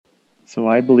So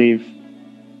I believe,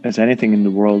 as anything in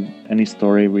the world, any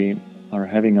story we are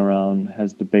having around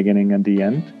has the beginning and the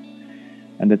end.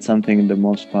 And that's something that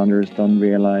most founders don't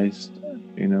realize,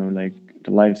 like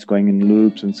the life's going in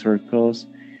loops and circles.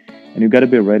 And you got to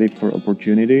be ready for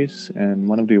opportunities. And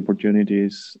one of the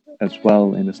opportunities as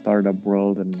well in the startup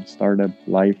world and startup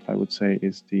life, I would say,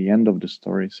 is the end of the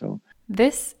story. So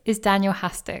this is Daniel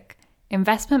Hastik,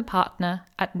 investment partner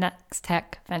at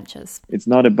Hastik Ventures. It's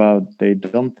not about they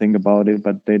don't think about it,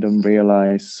 but they don't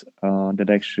realize that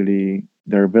actually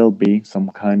there will be some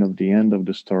kind of the end of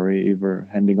the story, either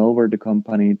handing over the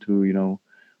company to,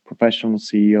 professional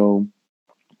CEO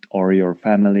or your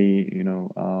family,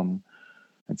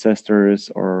 ancestors,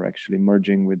 or actually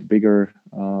merging with bigger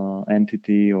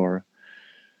entity, or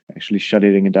actually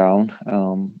shutting it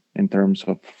down in terms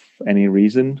of any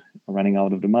reason, running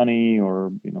out of the money,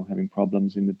 or having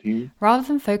problems in the team. Rather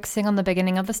than focusing on the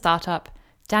beginning of the startup,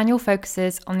 Daniel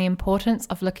focuses on the importance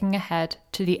of looking ahead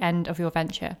to the end of your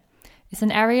venture. It's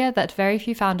an area that very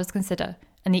few founders consider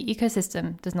and the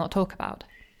ecosystem does not talk about.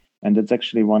 And that's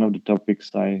actually one of the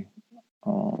topics I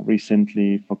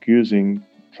recently focusing,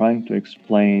 trying to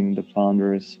explain the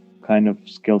founders kind of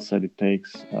skill set it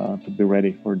takes to be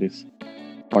ready for this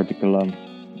particular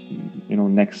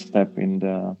next step in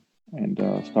the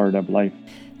startup life.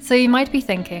 So you might be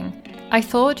thinking, I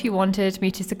thought you wanted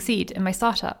me to succeed in my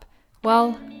startup.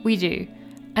 Well, we do.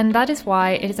 And that is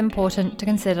why it is important to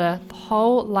consider the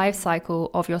whole life cycle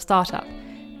of your startup,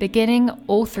 beginning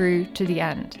all through to the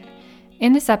end.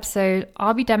 In this episode,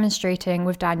 I'll be demonstrating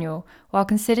with Daniel while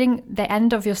considering the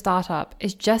end of your startup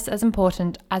is just as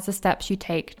important as the steps you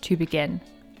take to begin.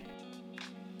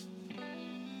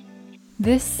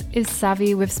 This is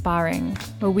Savvy with Sparring,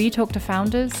 where we talk to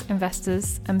founders,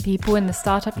 investors, and people in the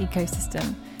startup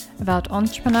ecosystem about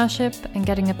entrepreneurship and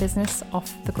getting a business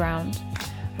off the ground.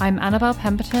 I'm Annabelle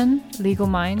Pemberton, legal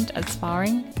mind at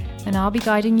Sparring, and I'll be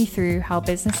guiding you through how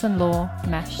business and law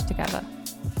mesh together.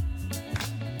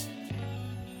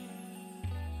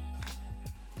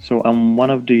 So I'm one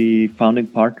of the founding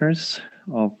partners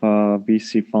of a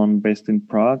VC fund based in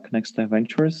Prague, Hastik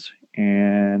Ventures,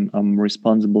 and I'm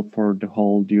responsible for the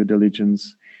whole due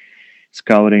diligence,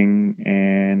 scouting,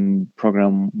 and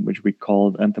program which we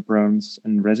called Entrepreneurs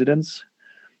in Residence.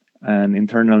 And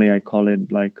internally, I call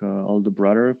it like older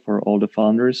brother for all the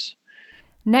founders.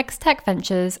 Hastik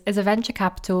Ventures is a venture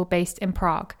capital based in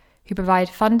Prague who provide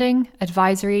funding,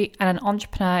 advisory, and an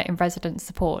entrepreneur in residence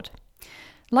support.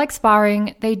 Like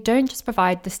Sparring, they don't just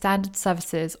provide the standard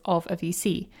services of a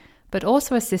VC, but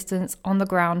also assistance on the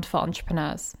ground for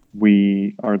entrepreneurs.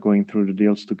 We are going through the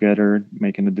deals together,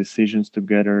 making the decisions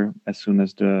together. As soon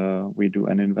as we do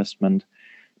an investment,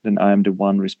 then I'm the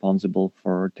one responsible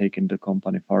for taking the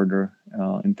company further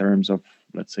in terms of,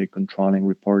 let's say, controlling,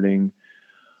 reporting,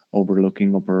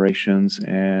 overlooking operations,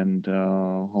 and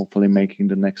hopefully making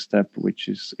the next step, which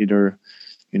is either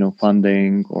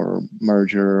funding or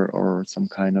merger or some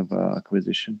kind of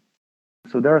acquisition.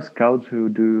 So there are scouts who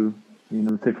do,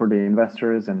 let's say, for the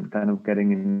investors and kind of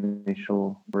getting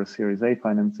initial or Series A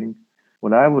financing.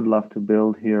 What I would love to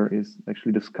build here is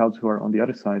actually the scouts who are on the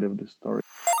other side of the story.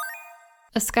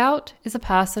 A scout is a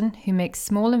person who makes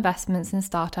small investments in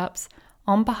startups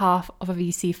on behalf of a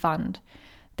VC fund.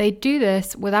 They do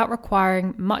this without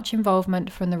requiring much involvement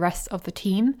from the rest of the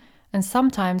team and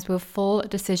sometimes with full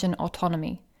decision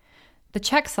autonomy. The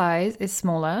check size is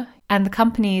smaller and the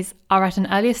companies are at an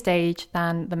earlier stage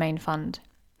than the main fund.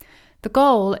 The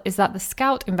goal is that the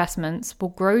scout investments will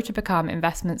grow to become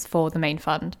investments for the main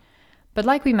fund. But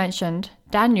like we mentioned,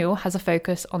 Daniel has a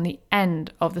focus on the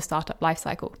end of the startup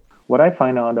lifecycle. What I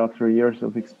find out after years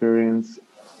of experience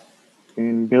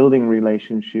in building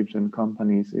relationships and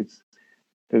companies, it's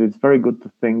very good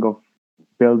to think of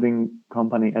building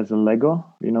company as a Lego,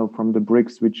 from the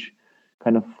bricks which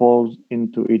kind of falls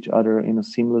into each other in a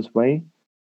seamless way.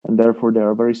 And therefore, there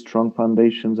are very strong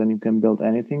foundations and you can build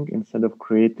anything instead of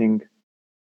creating,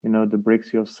 the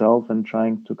bricks yourself and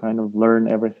trying to kind of learn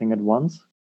everything at once.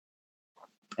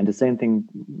 And the same thing,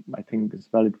 I think, is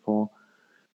valid for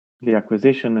the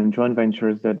acquisition and joint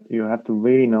ventures, that you have to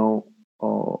really know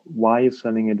why you're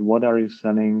selling it, what are you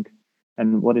selling,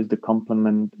 and what is the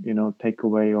complement,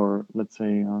 takeaway, or let's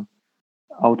say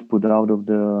output out of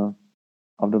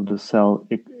the sell,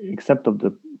 except of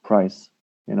the price,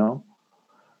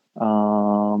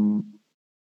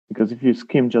 because if you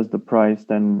skim just the price,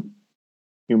 then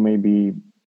you maybe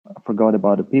forgot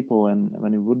about the people, and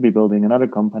when you would be building another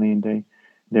company,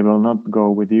 they will not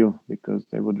go with you because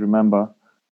they would remember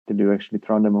that you actually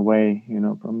throw them away,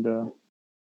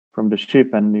 from the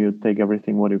ship, and you take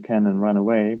everything what you can and run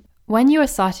away. When you are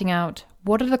starting out,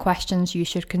 what are the questions you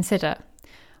should consider?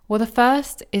 Well, the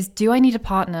first is, do I need a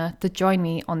partner to join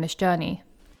me on this journey?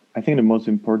 I think the most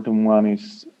important one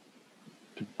is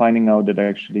to finding out that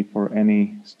actually for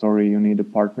any story you need a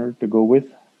partner to go with.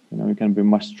 You can be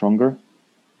much stronger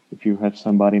if you have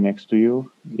somebody next to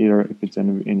you, either if it's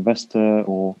an investor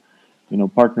or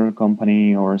partner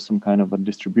company or some kind of a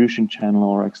distribution channel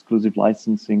or exclusive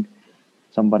licensing,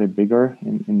 somebody bigger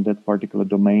in that particular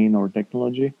domain or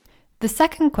technology. The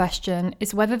second question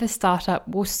is whether the startup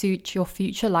will suit your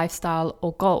future lifestyle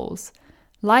or goals.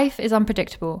 Life is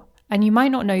unpredictable, and you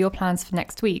might not know your plans for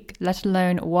next week, let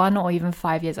alone 1 or even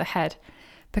 5 years ahead.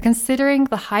 But considering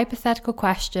the hypothetical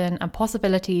question and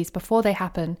possibilities before they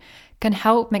happen can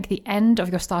help make the end of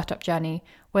your startup journey,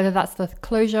 whether that's the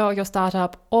closure of your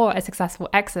startup or a successful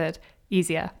exit,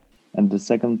 easier. And the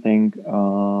second thing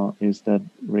is that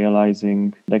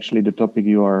realizing that actually the topic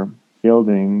you are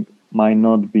building might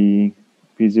not be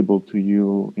feasible to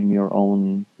you in your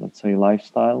own, let's say,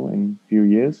 lifestyle in a few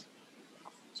years.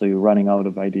 So you're running out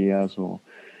of ideas, or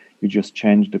you just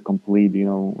change the complete,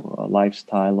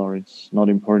 lifestyle, or it's not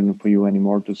important for you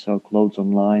anymore to sell clothes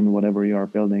online, whatever you are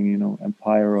building,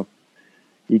 empire of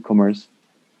e-commerce.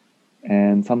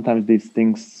 And sometimes these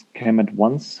things came at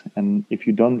once, and if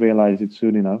you don't realize it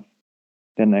soon enough,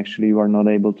 then actually you are not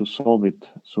able to solve it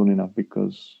soon enough,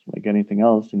 because like anything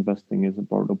else, investing is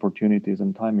about opportunities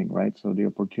and timing, right? So the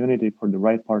opportunity for the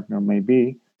right partner may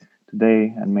be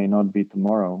today and may not be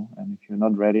tomorrow. And if you're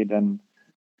not ready, then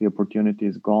the opportunity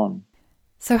is gone.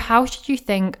 So how should you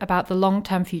think about the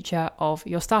long-term future of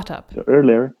your startup? The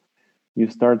earlier you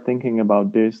start thinking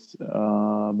about this,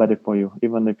 better for you,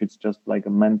 even if it's just like a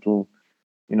mental,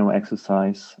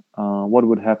 exercise. What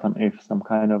would happen if some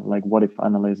kind of like what if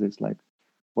analysis, like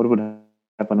what would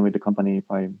happen with the company if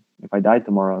I die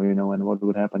tomorrow, and what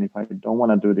would happen if I don't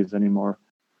want to do this anymore,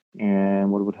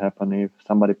 and what would happen if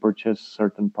somebody purchased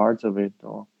certain parts of it.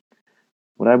 Or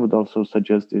what I would also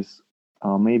suggest is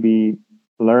maybe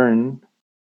learn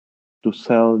to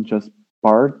sell just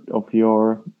part of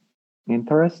your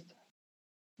interest,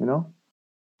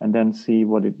 and then see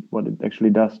what it actually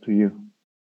does to you.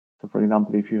 So for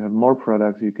example, if you have more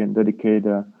products, you can dedicate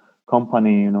a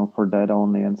company, for that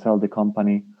only, and sell the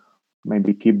company,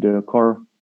 maybe keep the core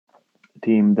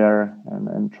team there,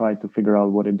 and try to figure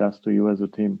out what it does to you as a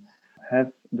team.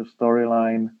 Have the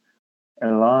storyline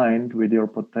aligned with your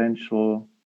potential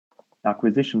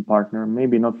acquisition partner,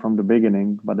 maybe not from the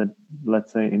beginning, but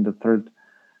let's say in the third,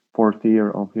 fourth year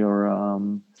of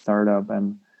your startup,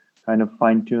 and kind of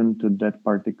fine tune to that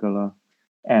particular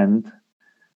end,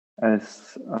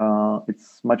 as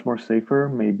it's much more safer.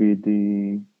 Maybe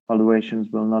the valuations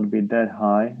will not be that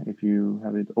high if you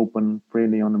have it open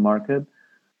freely on the market.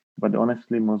 But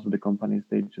honestly, most of the companies,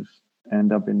 they just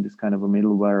end up in this kind of a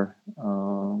middleware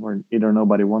where either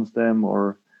nobody wants them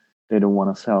or they don't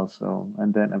want to sell. So,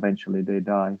 and then eventually they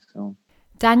die. So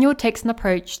Daniel takes an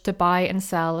approach to buy and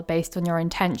sell based on your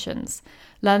intentions,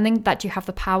 learning that you have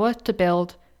the power to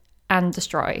build and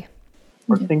destroy.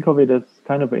 Or think of it as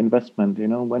kind of an investment.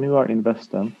 When you are an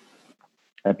investor,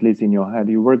 at least in your head,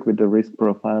 you work with the risk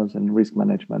profiles and risk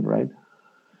management, right?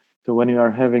 So when you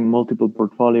are having multiple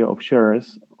portfolio of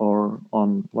shares or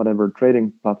on whatever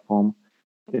trading platform,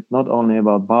 it's not only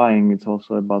about buying, it's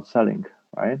also about selling,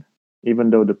 right? Even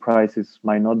though the prices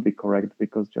might not be correct,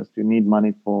 because just you need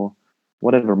money for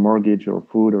whatever mortgage or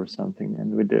food or something.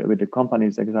 And with the company,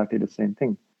 it's exactly the same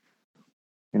thing.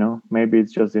 Maybe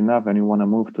it's just enough and you want to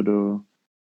move to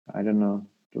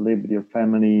to live with your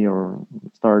family or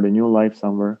start a new life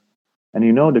somewhere. And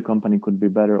the company could be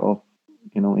better off,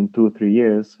 in 2 or 3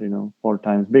 years, 4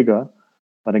 times bigger.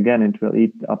 But again, it will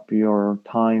eat up your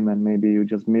time, and maybe you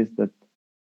just miss that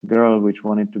girl which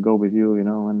wanted to go with you,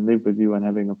 and live with you and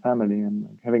having a family.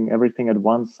 And having everything at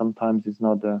once sometimes is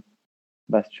not the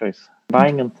best choice.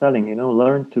 Buying and selling,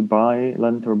 learn to buy,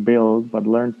 learn to build, but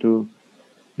learn to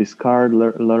discard,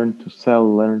 learn to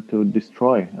sell, learn to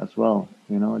destroy as well.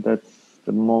 That's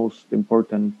the most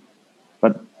important.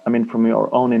 But I mean, from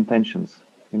your own intentions,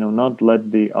 not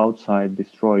let the outside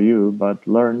destroy you, but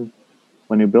learn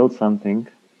when you build something,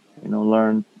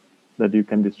 learn that you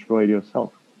can destroy it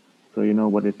yourself. So you know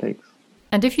what it takes.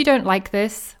 And if you don't like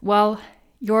this, well,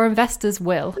 your investors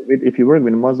will. If you work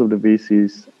with most of the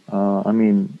VCs,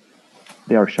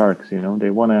 they are sharks,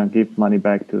 they want to give money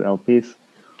back to LPs.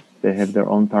 They have their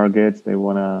own targets. They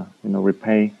want to,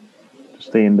 repay to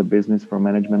stay in the business for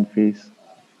management fees.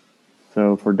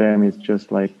 So for them, it's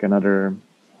just like another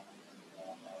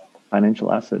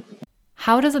financial asset.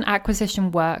 How does an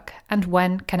acquisition work, and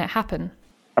when can it happen?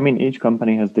 I mean, each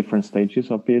company has different stages,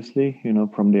 obviously,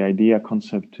 from the idea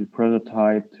concept to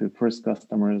prototype to first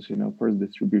customers, first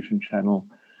distribution channel,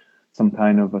 some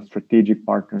kind of a strategic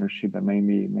partnership, and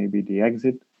maybe the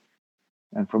exit.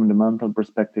 And from the mental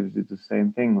perspective, it's the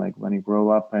same thing. Like when you grow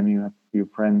up and you have a few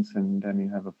friends and then you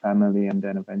have a family and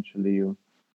then eventually you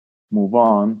move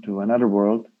on to another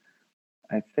world.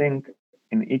 I think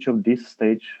in each of these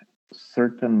stage,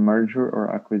 certain merger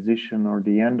or acquisition or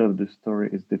the end of the story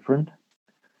is different.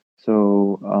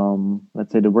 So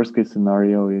let's say the worst case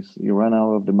scenario is you run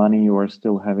out of the money, you are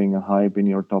still having a hype in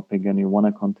your topic and you want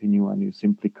to continue and you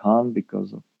simply can't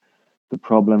because of the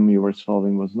problem you were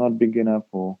solving was not big enough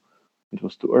or it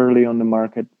was too early on the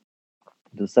market.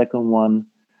 The second one,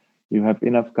 you have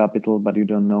enough capital, but you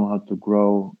don't know how to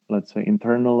grow, let's say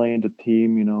internally the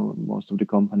team. Most of the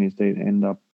companies, they end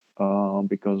up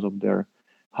because of their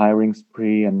hiring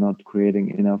spree and not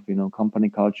creating enough, company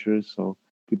cultures. So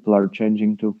people are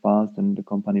changing too fast and the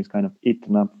company is kind of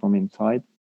eaten up from inside.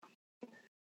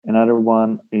 Another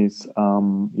one is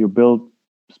you build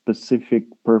specific,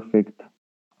 perfect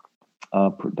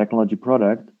technology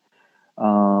product,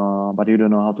 but you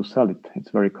don't know how to sell it. It's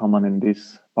very common in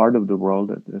this part of the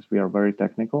world as we are very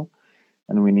technical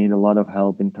and we need a lot of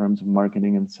help in terms of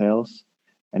marketing and sales.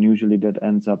 And usually that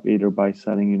ends up either by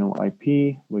selling,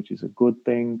 IP, which is a good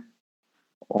thing,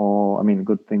 or I mean,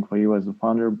 good thing for you as a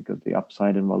founder because the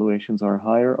upside and valuations are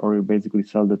higher, or you basically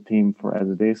sell the team for as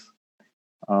it is,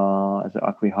 as an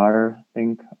acqui-hire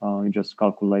thing. You just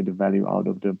calculate the value out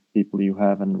of the people you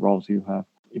have and roles you have.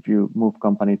 If you move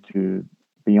company to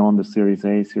beyond the Series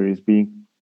A, Series B,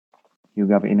 you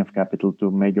have enough capital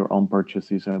to make your own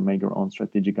purchases and make your own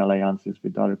strategic alliances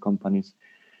with other companies.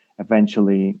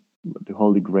 Eventually, the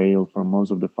holy grail for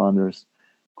most of the founders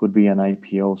could be an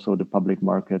IPO, so the public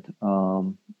market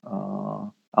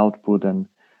output and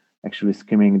actually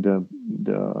skimming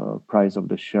the price of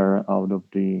the share out of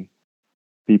the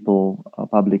people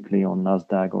publicly on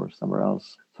NASDAQ or somewhere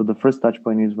else. So the first touch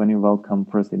point is when you welcome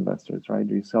first investors, right?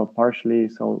 You sell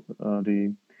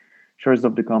the shares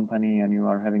of the company and you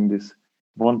are having this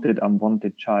wanted,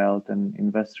 unwanted child and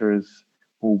investors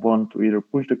who want to either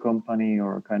push the company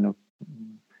or kind of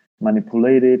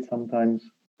manipulate it sometimes.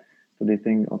 So they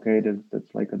think, okay,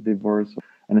 that's like a divorce.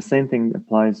 And the same thing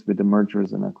applies with the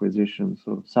mergers and acquisitions.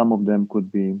 So some of them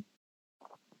could be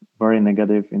very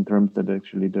negative in terms that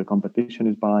actually the competition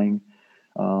is buying.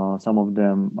 Some of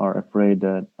them are afraid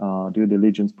that due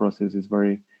diligence process is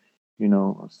very,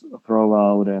 throw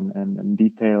out and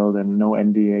detailed and no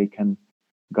NDA can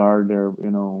guard their,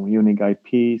 unique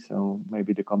IP. So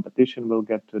maybe the competition will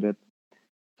get to that.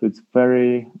 So it's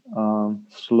very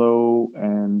slow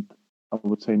and I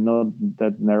would say not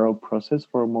that narrow process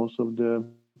for most of the,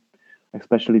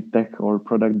 especially tech or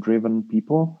product driven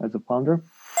people as a founder.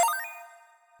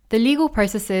 The legal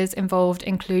processes involved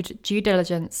include due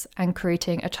diligence and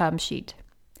creating a term sheet.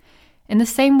 In the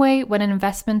same way, when an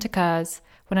investment occurs,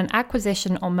 when an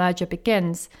acquisition or merger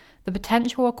begins, the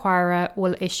potential acquirer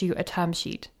will issue a term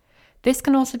sheet. This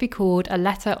can also be called a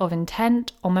letter of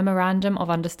intent or memorandum of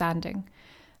understanding.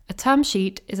 A term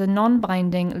sheet is a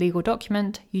non-binding legal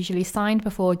document, usually signed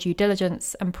before due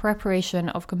diligence and preparation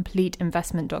of complete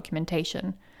investment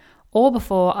documentation, or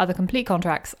before other complete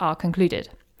contracts are concluded.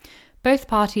 Both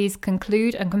parties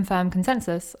conclude and confirm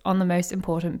consensus on the most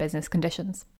important business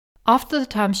conditions. After the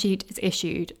term sheet is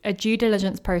issued, a due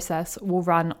diligence process will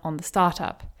run on the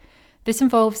startup. This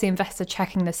involves the investor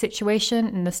checking the situation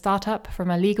in the startup from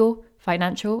a legal,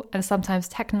 financial, and sometimes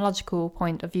technological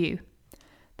point of view.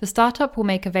 The startup will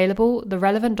make available the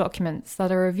relevant documents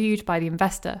that are reviewed by the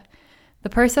investor. The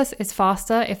process is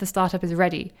faster if the startup is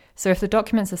ready, so if the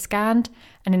documents are scanned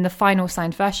and in the final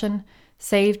signed version,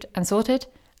 saved and sorted,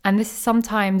 and this is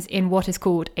sometimes in what is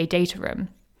called a data room.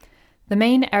 The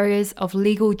main areas of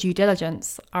legal due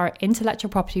diligence are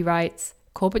intellectual property rights,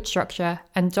 corporate structure,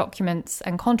 and documents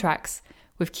and contracts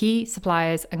with key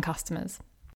suppliers and customers.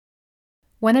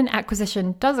 When an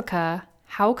acquisition does occur,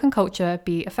 how can culture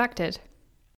be affected?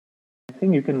 I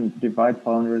think you can divide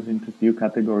founders into a few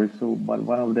categories. So, but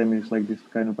one of them is like this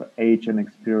kind of age and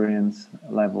experience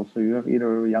level. So you have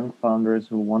either young founders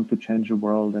who want to change the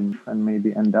world and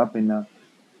maybe end up in a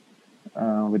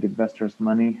with investors'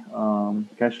 money,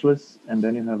 cashless, and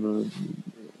then you have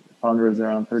founders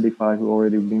around 35 who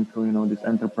already been through, this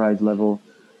enterprise level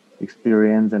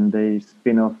experience, and they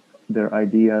spin off their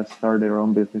ideas, start their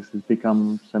own businesses,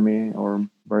 become semi or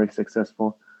very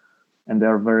successful, and they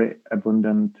are very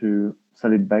abundant to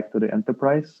sell it back to the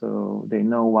enterprise. So they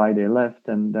know why they left,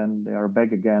 and then they are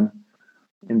back again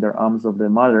in their arms of their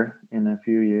mother in a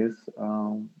few years.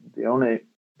 The only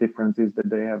difference is that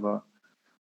they have a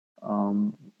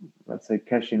let's say,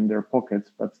 cash in their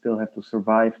pockets, but still have to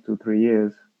survive 2-3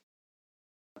 years.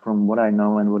 From what I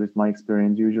know and what is my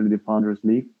experience, usually the founders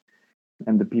leave,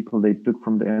 and the people they took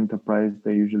from the enterprise,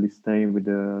 they usually stay with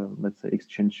the, let's say,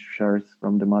 exchange shares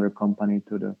from the mother company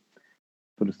to the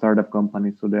startup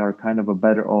company. So they are kind of a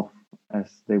better off as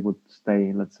they would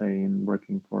stay, let's say, in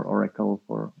working for Oracle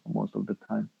for most of the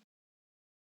time.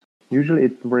 Usually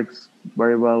it works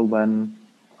very well when,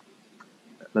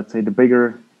 let's say, the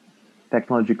bigger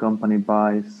technology company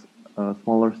buys a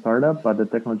smaller startup, but the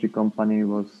technology company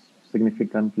was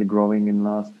significantly growing in the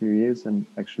last few years. And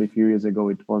actually, a few years ago,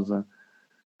 it was a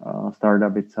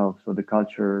startup itself. So the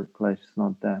culture clash is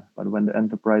not there. But when the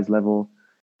enterprise level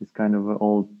is kind of an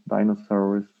old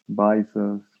dinosaurs buys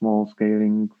a small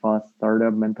scaling fast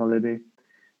startup mentality,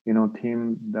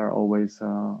 team, there are always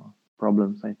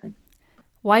problems, I think.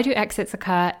 Why do exits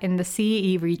occur in the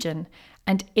CEE region?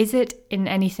 And is it in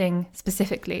anything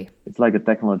specifically? It's like a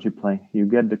technology play. You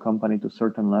get the company to a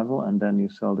certain level and then you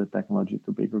sell the technology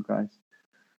to bigger guys.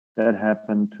 That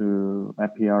happened to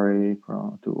Apiary,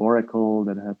 to Oracle.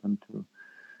 That happened to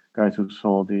guys who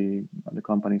sold the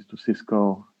companies to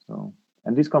Cisco. So,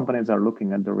 and these companies are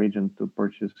looking at the region to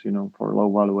purchase, for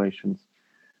low valuations,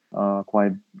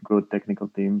 quite good technical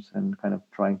teams, and kind of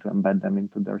trying to embed them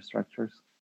into their structures.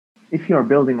 If you're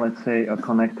building, let's say, a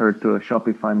connector to a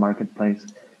Shopify marketplace,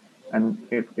 and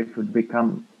if it would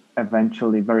become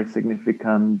eventually very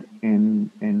significant in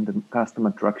the customer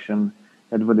attraction,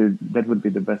 that would be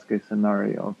the best case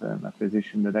scenario of an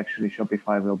acquisition, that actually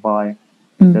Shopify will buy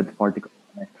that particular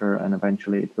connector and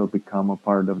eventually it will become a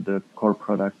part of the core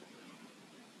product.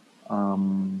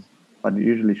 But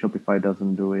usually Shopify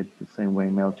doesn't do it the same way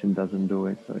MailChimp doesn't do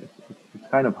it. So it's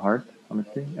kind of hard,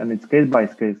 honestly. And it's case by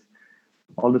case.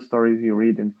 All the stories you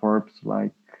read in Forbes,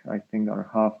 like, I think, are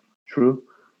half true.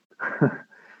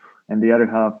 And the other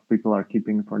half people are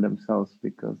keeping for themselves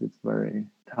because it's very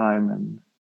time and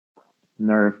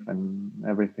nerve and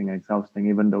everything exhausting,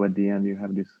 even though at the end you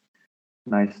have this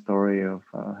nice story of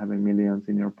having millions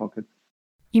in your pocket.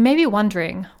 You may be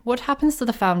wondering, what happens to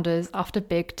the founders after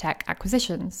big tech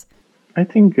acquisitions? I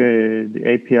think the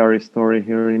APR story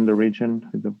here in the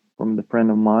region from the friend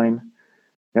of mine,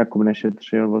 Jakub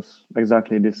Neshetřil, was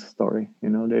exactly this story.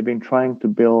 They've been trying to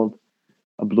build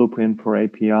a blueprint for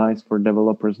APIs for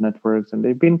developers networks, and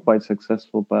they've been quite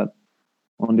successful. But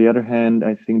on the other hand,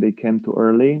 I think they came too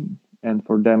early, and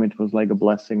for them it was like a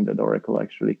blessing that Oracle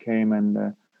actually came, and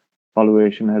the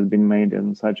valuation has been made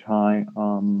in such high,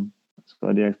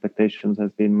 so the expectations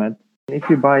has been met. If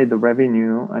you buy the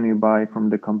revenue and you buy from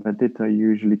the competitor, you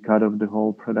usually cut off the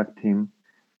whole product team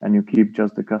and you keep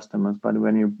just the customers. But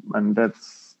and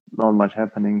that's not much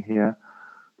happening here.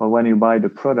 But when you buy the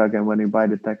product and when you buy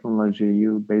the technology,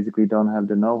 you basically don't have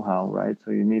the know-how, right?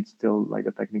 So you need still like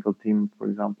a technical team, for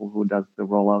example, who does the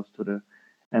rollouts to the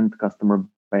end customer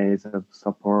base as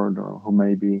support, or who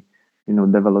maybe,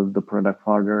 develops the product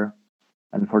further.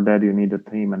 And for that, you need a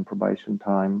team and probation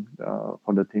time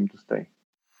for the team to stay.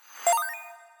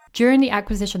 During the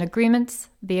acquisition agreements,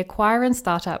 the acquirer and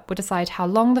startup will decide how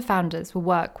long the founders will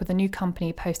work with a new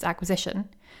company post-acquisition.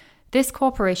 This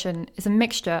cooperation is a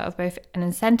mixture of both an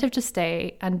incentive to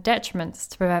stay and detriments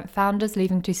to prevent founders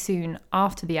leaving too soon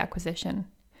after the acquisition.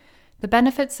 The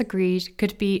benefits agreed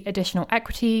could be additional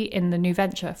equity in the new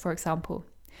venture, for example.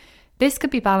 This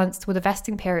could be balanced with a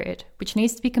vesting period, which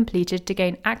needs to be completed to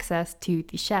gain access to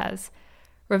the shares.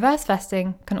 Reverse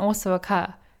vesting can also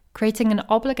occur, creating an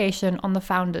obligation on the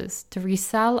founders to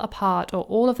resell a part or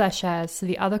all of their shares to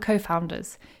the other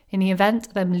co-founders in the event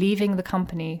of them leaving the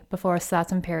company before a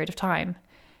certain period of time.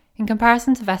 In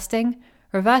comparison to vesting,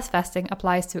 reverse vesting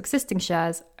applies to existing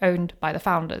shares owned by the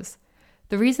founders.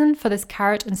 The reason for this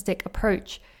carrot and stick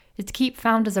approach is to keep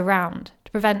founders around,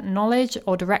 to prevent knowledge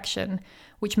or direction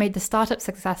which made the startup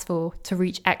successful to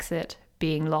reach exit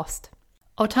being lost.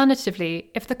 Alternatively,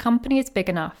 if the company is big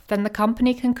enough, then the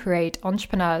company can create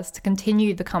entrepreneurs to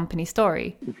continue the company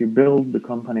story. If you build the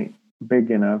company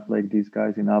big enough, like these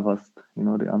guys in Avast, the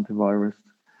antivirus,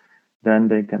 then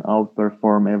they can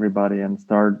outperform everybody and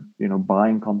start,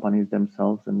 buying companies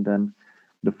themselves. And then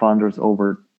the founders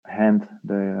overhand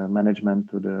the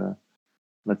management to the,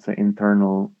 let's say,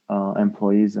 internal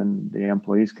employees, and the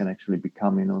employees can actually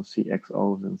become,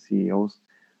 CXOs and CEOs.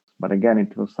 But again,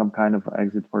 it was some kind of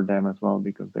exit for them as well,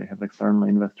 because they have external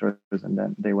investors and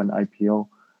then they went IPO.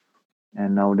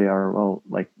 And now they are,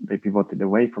 they pivoted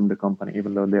away from the company,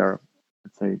 even though they are,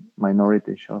 let's say,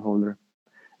 minority shareholder.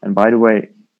 And by the way,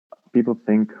 people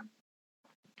think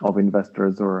of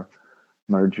investors or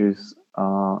mergers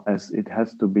as it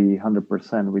has to be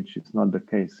 100%, which is not the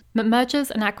case. But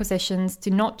mergers and acquisitions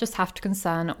do not just have to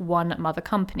concern one mother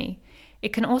company.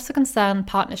 It can also concern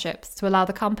partnerships to allow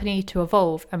the company to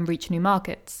evolve and reach new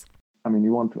markets. I mean,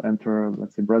 you want to enter,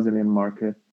 let's say, Brazilian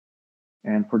market,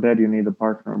 and for that you need a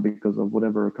partner because of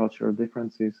whatever cultural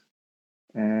differences.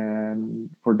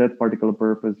 And for that particular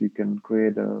purpose, you can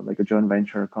create a joint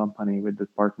venture company with the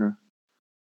partner,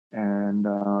 and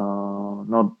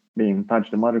not being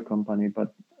touched the mother company,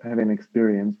 but having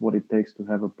experience what it takes to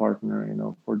have a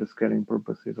partner, for the scaling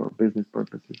purposes or business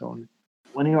purposes only.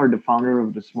 When you are the founder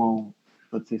of the small,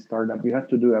 let's say, startup, you have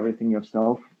to do everything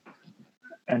yourself.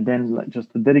 And then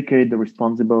just to dedicate the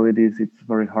responsibilities, it's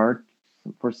very hard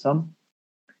for some.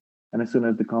 And as soon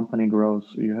as the company grows,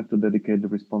 you have to dedicate the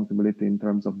responsibility in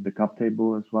terms of the cap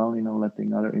table as well,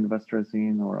 letting other investors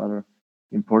in or other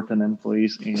important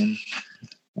employees in.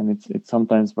 And it's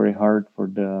sometimes very hard for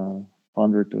the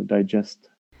founder to digest.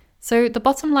 So the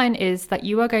bottom line is that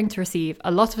you are going to receive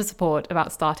a lot of support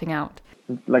about starting out.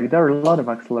 There are a lot of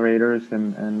accelerators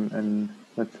and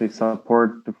let's say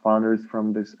support to founders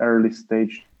from this early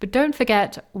stage. But don't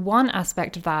forget, one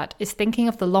aspect of that is thinking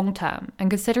of the long term and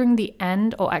considering the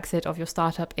end or exit of your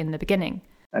startup in the beginning.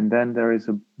 And then there is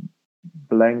a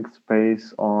blank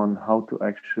space on how to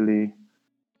actually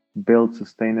build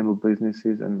sustainable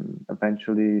businesses and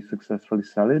eventually successfully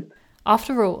sell it.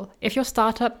 After all, if your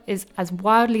startup is as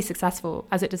wildly successful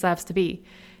as it deserves to be,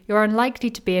 you're unlikely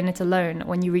to be in it alone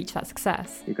when you reach that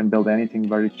success. You can build anything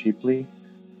very cheaply.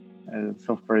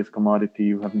 Software is commodity.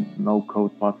 You have no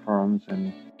code platforms,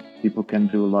 and people can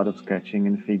do a lot of sketching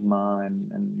in Figma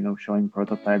and showing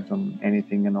prototypes on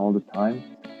anything and all the time,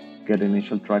 get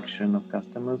initial traction of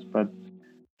customers. But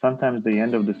sometimes the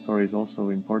end of the story is also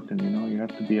important. You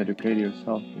have to be educated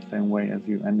yourself the same way as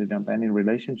you ended up any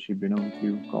relationship. If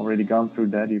you've already gone through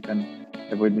that, you can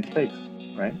avoid mistakes,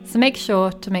 right? So make sure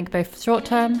to make both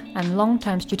short-term and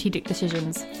long-term strategic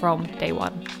decisions from day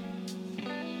one.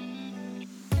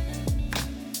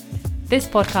 This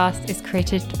podcast is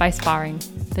created by Sparring,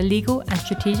 the legal and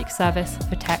strategic service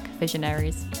for tech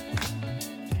visionaries.